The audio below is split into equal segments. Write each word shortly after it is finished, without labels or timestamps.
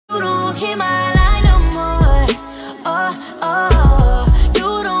hear my line no more. Oh, oh,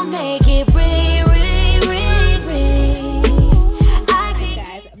 you don't make it ring, ring, ring, ring. Hey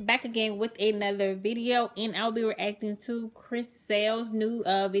guys, back again with another video, and I'll be reacting to Chris Sail's new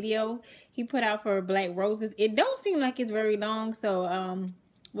video he put out for Black Roses. It don't seem like it's very long, so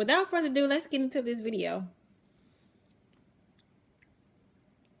without further ado, let's get into this video.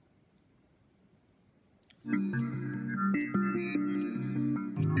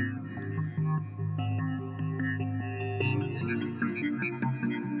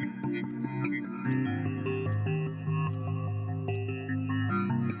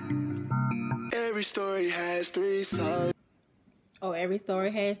 Every story has three sides. Oh, every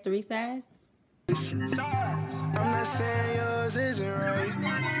story has three sides? I'm not saying yours isn't right.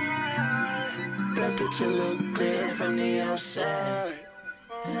 That picture look clear from the outside.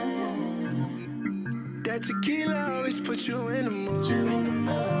 That tequila always puts you in the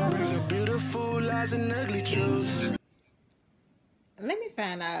mood. Brings up beautiful lies and ugly truths. Let me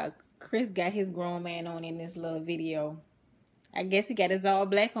find out. Chris got his grown man on in this little video. I guess he got his all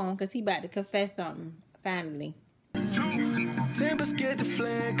black on because he about to confess something, finally. Tempers get the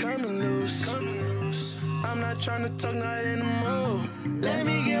flame coming loose. I'm not trying to talk, not in the mood. Let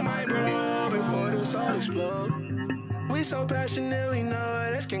me get my bro before this all explode. We so passionate, we know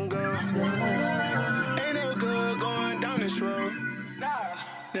where this can go. Ain't no good going down this road.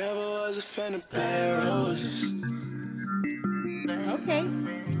 Never was a fan of Black Roses. Okay.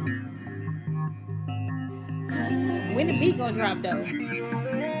 When the beat gonna drop though?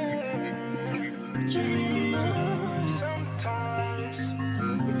 Sometimes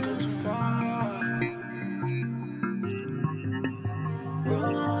we go too far.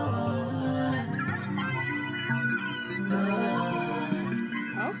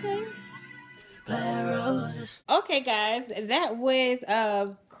 Okay. Okay, guys, that was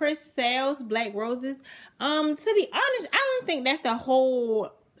Chris Sail's Black Roses. To be honest, I don't think that's the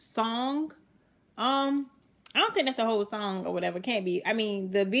whole song. I don't think that's the whole song or whatever. Can't be. I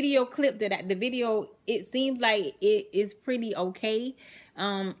mean, the video clip it seems like it is pretty okay.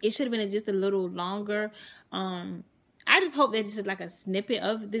 It should have been just a little longer. I just hope that this is like a snippet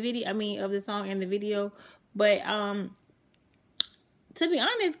of the video. I mean, of the song and the video. But to be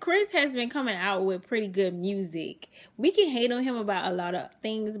honest, Chris has been coming out with pretty good music. We can hate on him about a lot of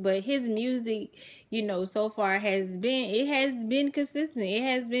things, but his music, you know, so far has been consistent. It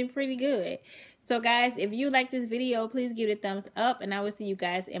has been pretty good. So guys, if you like this video, please give it a thumbs up, and I will see you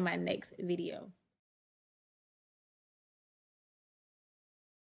guys in my next video.